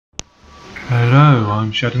Hello,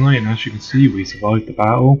 I'm Shadowknight, and as you can see we survived the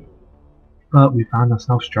battle, but we found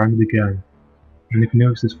ourselves stranded again. And if you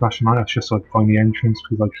notice this flashing light, that's just so I can find the entrance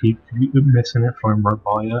because I keep missing it, flying right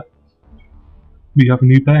by it. We have a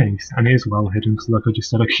new base, and it is well hidden because like I just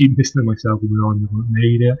said, I keep missing it myself even though I never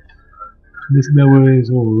made it. There was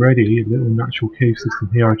already a little natural cave system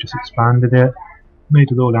here, I just expanded it,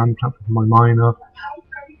 made a little land platform for my miner.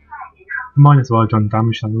 The miner's well done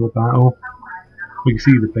damage to that little battle. We can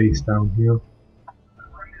see the base down here.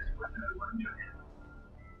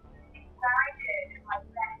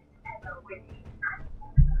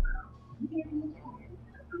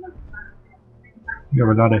 We have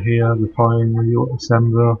a ladder here, the firing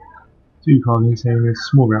assembler, 2 cargo containers,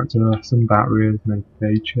 small reactor, some batteries, make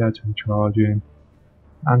a chair to recharging,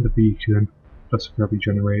 and a beacon, plus a gravity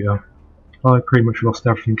generator. I pretty much lost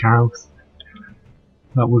everything else.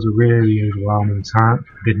 That was a really overwhelming attack.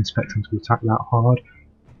 I didn't expect him to attack that hard.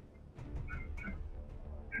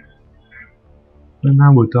 But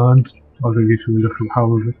now we're done. I'll give you a look at how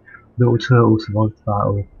the little turtle survived the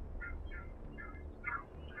battle.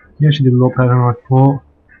 He actually did a lot better than I thought.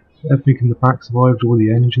 Everything in the back survived, all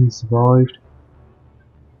the engines survived.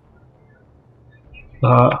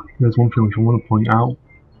 But there's one thing which I want to point out.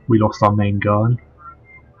 We lost our main gun.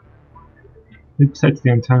 It protected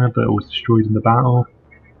the antenna, but it was destroyed in the battle.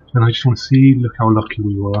 And I just want to see, look how lucky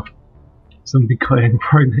we were. Something cut in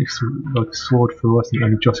right next to like a sword through us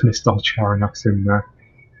and it just missed our carrying us in there.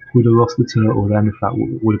 We'd have lost the turtle then if that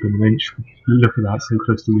would have been lynched. Look at that, so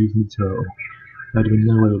close to losing the turtle. There'd have been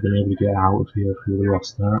no way we'd have been able to get out of here if we would have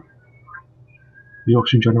lost that. The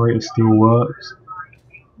oxygen generator still works.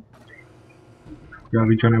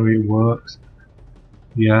 Gravity generator works.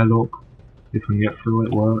 Yeah, look, if we can get through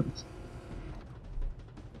it works.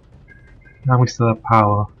 Now we still have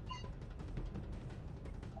power.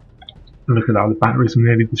 And look at that, the batteries are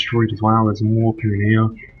nearly destroyed as well, there's more in here.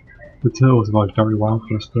 The turtle survived very well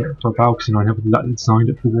for us, but for a Valkyrie I never designed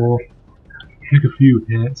it for war. Took a few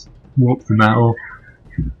hits, warped the metal,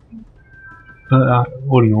 but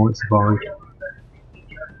all in all it survived.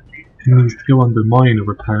 It needs to go under minor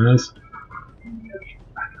repairs.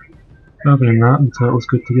 Other than that, the turtle's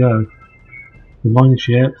good to go. The miner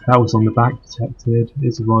ship, that was on the back protected,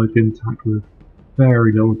 it survived intact with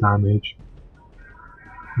very little damage.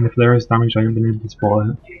 And if there is damage, I haven't been able to spot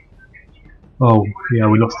it. Oh, yeah,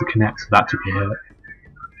 we lost the connect, so that took a hit.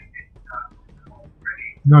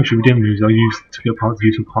 No, actually, we didn't lose. Took it apart to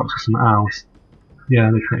use some parts for something else.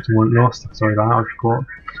 Yeah, the connector weren't lost. Sorry about that, I forgot.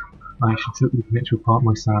 I actually took the connector apart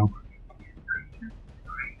myself.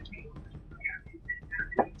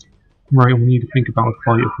 Right, we need to think about a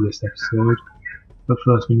fighter for this episode. But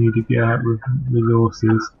first, we need to get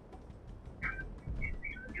resources.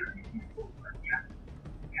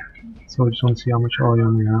 So I just want to see how much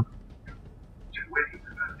iron we have.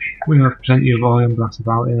 We have plenty of iron, but that's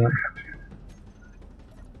about it.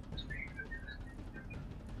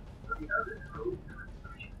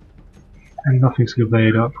 And nothing's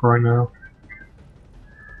conveyed up right now.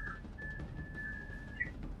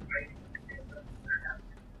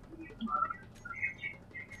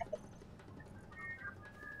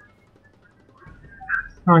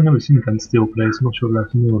 I've never seen them steel plates, I'm not sure if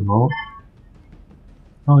that's new or not.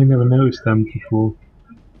 I never noticed them before.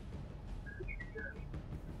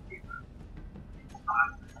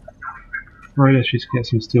 Right, let's just get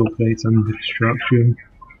some steel plates under construction.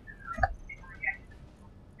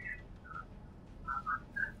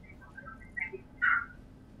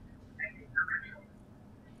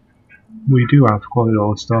 We do have quite a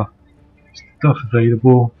lot of stuff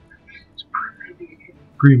available.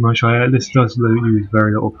 Pretty much, this does use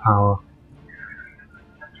very little power.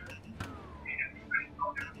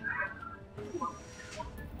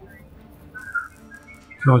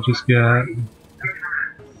 So I'll just get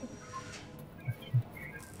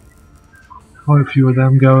quite a few of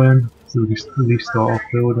them going, so we can at least start off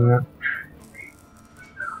building it.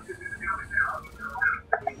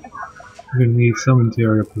 We're going to need some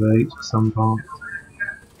interior plates for some parts.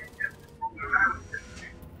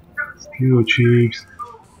 Steel tubes.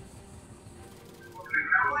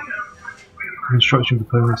 Construction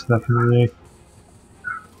components definitely.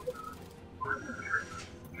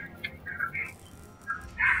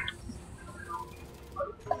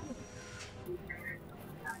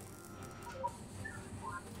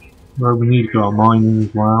 Right, we need to go out mining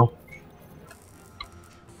as well.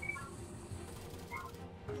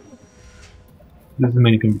 This is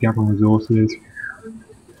mainly going to be gathering resources,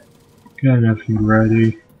 getting everything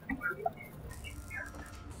ready.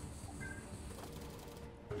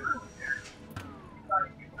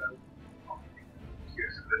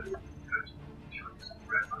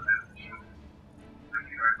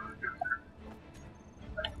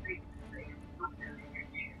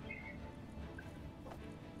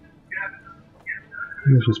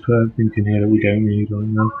 Let's just put everything in here that we don't need right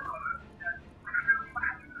now.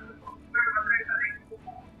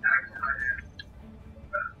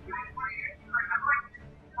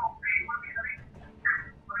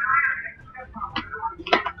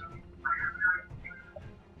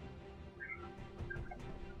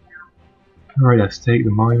 Alright, let's take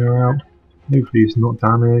the miner out. Hopefully it's not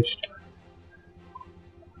damaged.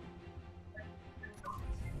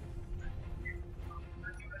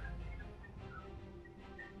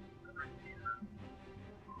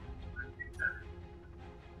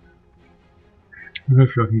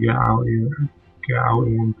 Hopefully I can get out here, get out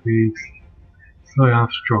in one piece. So I have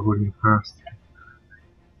struggled in the past.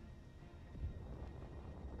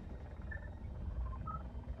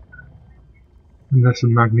 And there's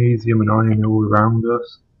some magnesium and iron all around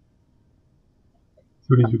us.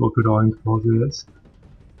 So at least we've got good iron deposits.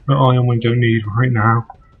 But iron we don't need right now.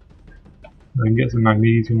 I can get some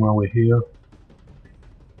magnesium while we're here.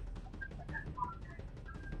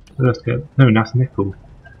 So let's get, no, that's nickel.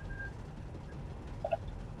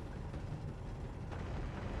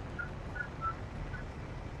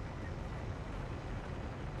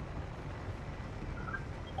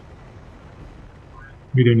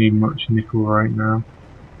 We don't need much nickel right now.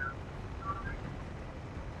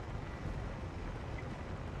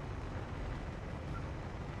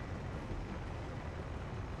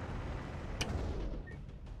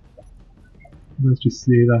 Let's just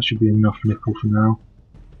see, that should be enough nickel for now.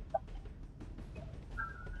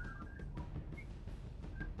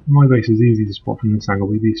 My base is easy to spot from this angle,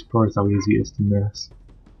 we'd be surprised how easy it is to miss.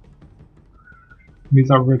 Is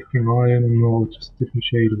that red thing iron or just a different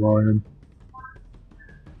shade of iron?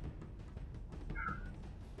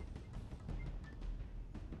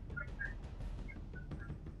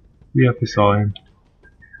 We have this iron.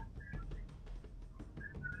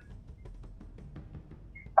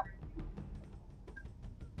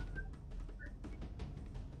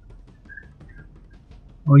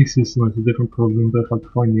 Ice is a different problem, but if I can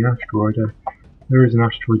find the asteroid, there is an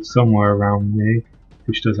asteroid somewhere around me,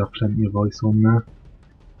 which does have plenty of ice on there.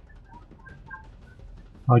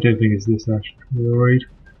 I don't think it's this asteroid.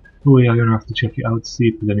 Oh yeah, I'm going to have to check it out to see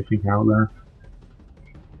if there's anything out there.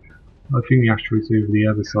 I think the asteroid's over the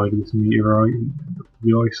other side of this meteorite,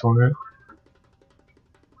 the ice on it.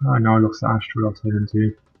 Oh no, I lost the asteroid I was heading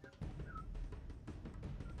to.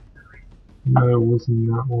 No, it wasn't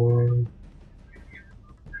that one.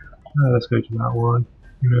 Let's go to that one.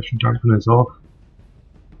 Inertial dampeners off.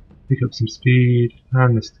 Pick up some speed,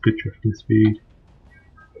 and this is good drifting speed.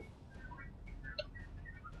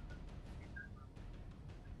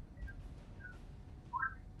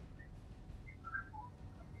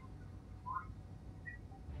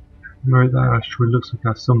 Right, that asteroid looks like it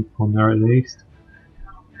has something on there at least.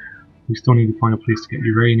 We still need to find a place to get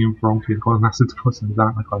uranium from, because we've got a massive deposit of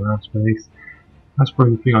that like on our space. That's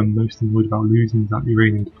probably the thing I'm most annoyed about losing, that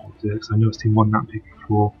uranium deposit, because I never seen one that big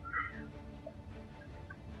before.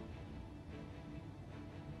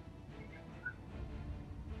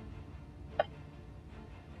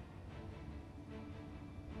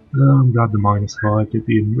 I'm glad the miner survived, it'd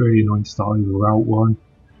be a really annoying start without one.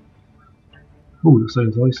 Oh, looks like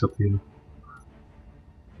there's ice up here.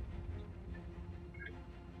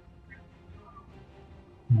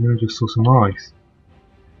 I just saw some ice.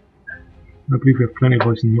 I believe we have plenty of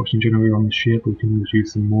ice in the oxygen generator on the ship, but we can always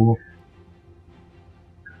use some more.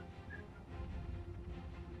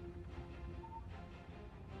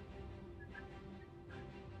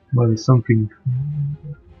 Well, there's something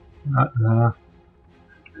out there.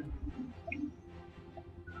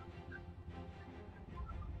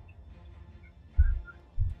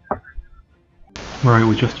 Right,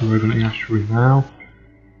 we're just arriving at the asteroid now.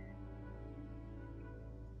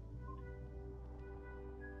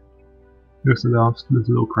 There's a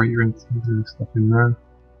little crater and stuff in there.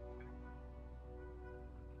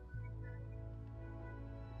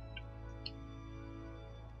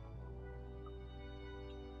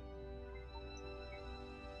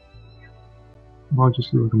 Might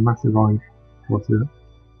just look like a massive ice. What's it?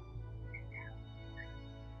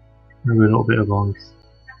 Maybe a little bit of ice.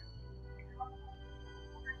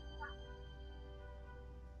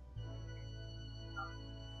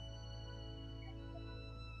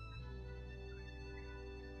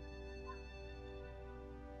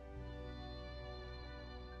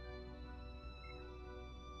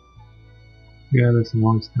 Yeah, there's some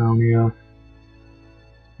ice down here.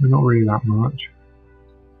 But not really that much.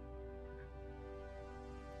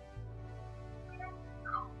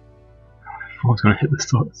 I was going to hit the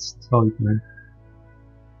side then.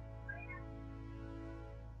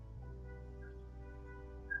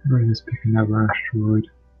 Right, let's pick another asteroid.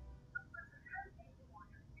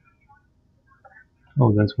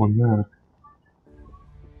 Oh, there's one there.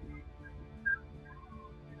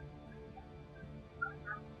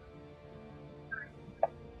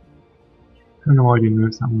 I don't know why I didn't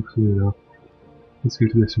notice that one sooner. Let's go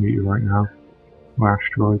to this meteor right now. Or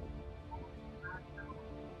asteroid.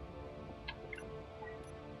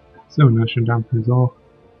 So inertia dampeners off.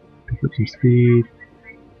 Pick up some speed.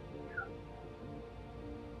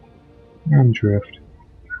 And drift.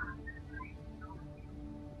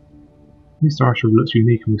 This asteroid looks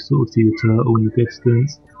unique and we sort of see the turtle in the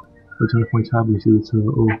distance. If I turn off my tab we see the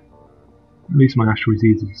turtle. At least my asteroid's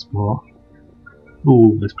easy to spot.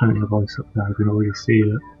 Oh, there's plenty of ice up there, I can already see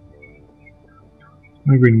it.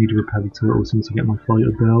 I really need to repair the turtle since I get my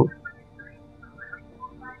fighter built.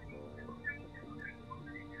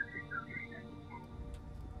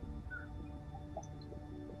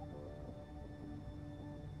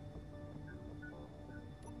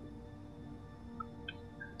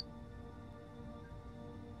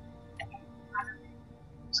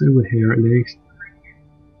 So we're here at least.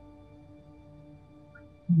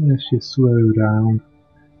 Let's just slow down.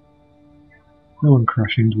 No one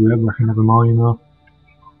crash into it, but I can have a miner.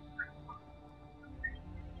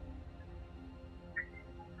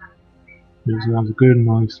 There's a good,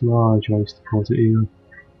 nice, large ice deposit here.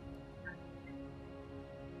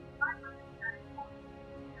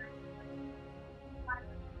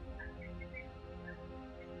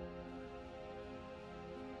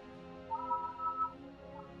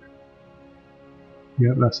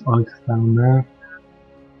 Yep, that's ice down there.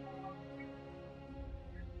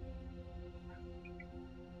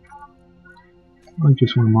 I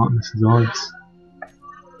just want to mark this as ice.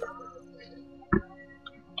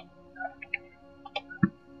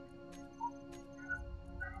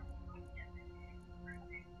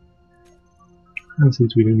 And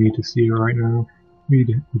since we don't need to see it right now, we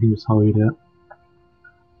can just hide it.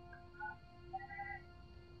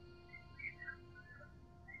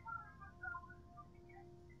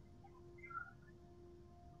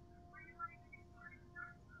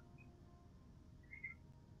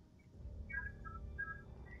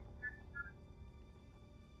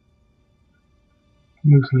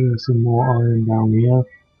 Looks like there's some more iron down here. We're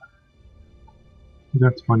going to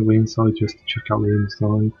have to find a way inside just to check out the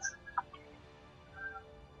inside.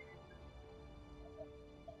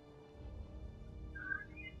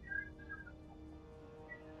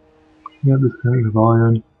 Yeah, there's plenty of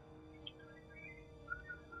iron.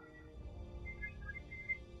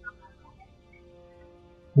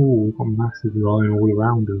 Oh, we've got massive iron all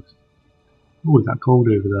around us. Oh, is that gold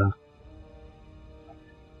over there?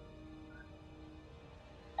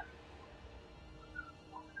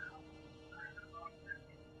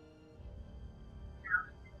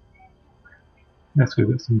 Let's go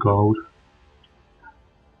get some gold.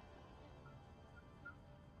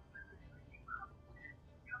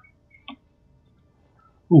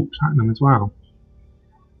 Oh, platinum as well.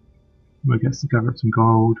 We'll get to gather up some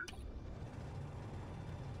gold.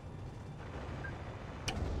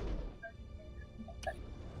 I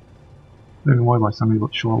don't know why somebody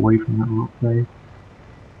got shot away from that rock there.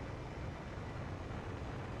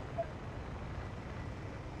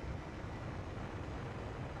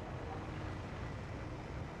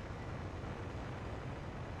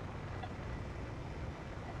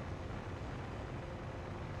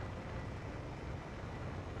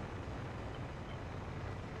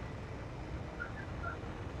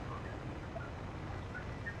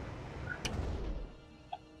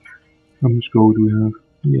 How much gold do we have?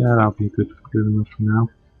 Yeah, that'll be good enough for now.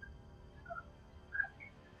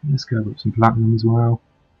 Let's gather up some platinum as well.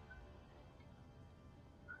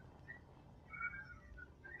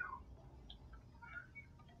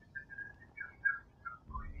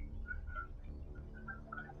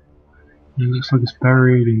 It looks like it's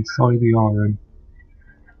buried inside the iron.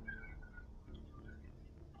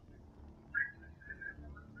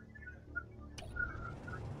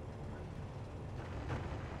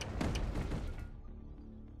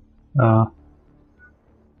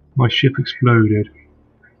 My ship exploded.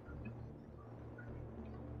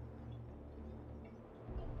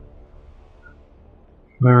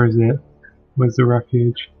 Where is it? Where's the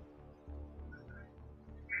wreckage?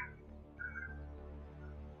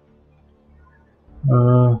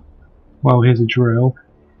 Well, here's a drill.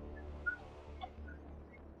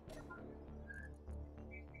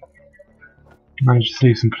 Managed to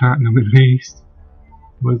save some platinum at least.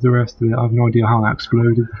 Where's the rest of it? I have no idea how that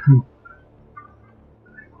exploded.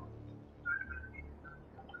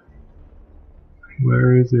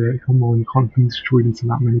 Where is it? Come on, you can't be destroyed into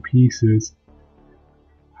that many pieces.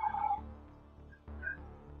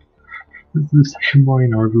 This is the second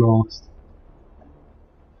miner I've lost.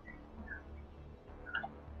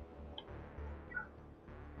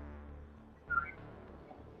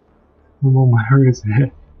 Come on, where is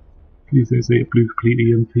it? Please don't say it blew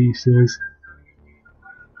completely in pieces.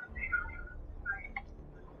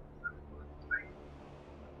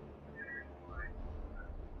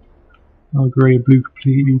 Oh great, it blew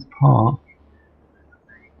completely apart.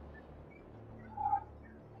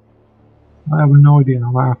 I have no idea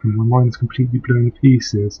how that happened. My mind's completely blown to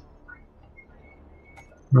pieces.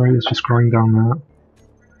 Right, let's just grind down that.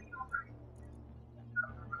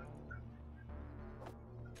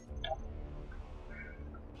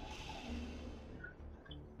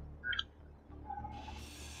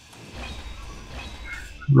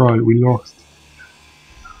 Right, we lost.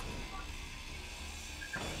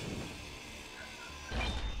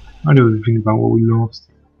 I know everything about what we lost.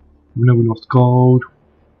 We know we lost gold.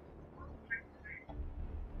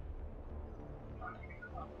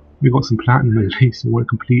 We got some platinum at least, so we're a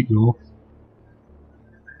complete loss.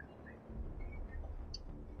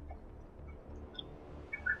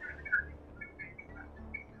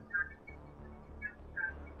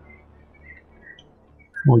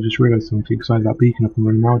 Oh, I just realised something because I had that beacon up and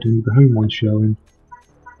running now. I didn't need the home one showing.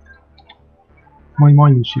 My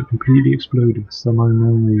mining ship completely exploded for some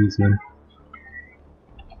unknown reason.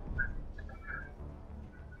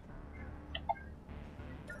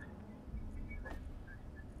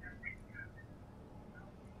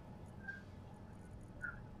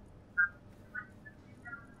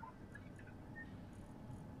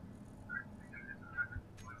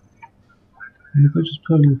 And if I just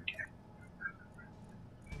put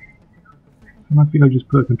I think I just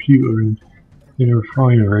put a computer in a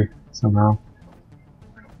refinery somehow.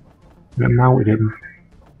 And it melted it.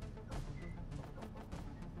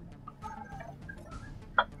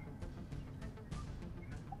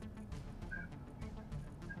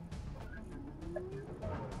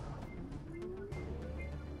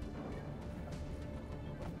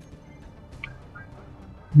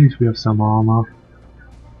 At least we have some armour.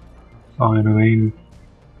 Oh, you know what I mean?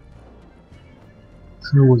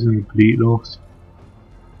 So it wasn't a complete loss.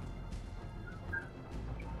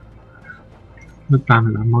 But damn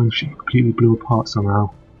it, that mine ship completely blew apart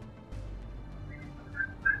somehow.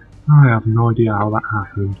 I have no idea how that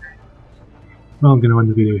happened. Well, I'm going to end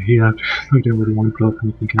the video here. I don't really want to blow up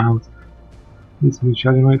anything else. This has been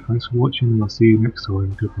Shadow Knight, thanks for watching and I'll see you next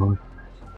time. Goodbye.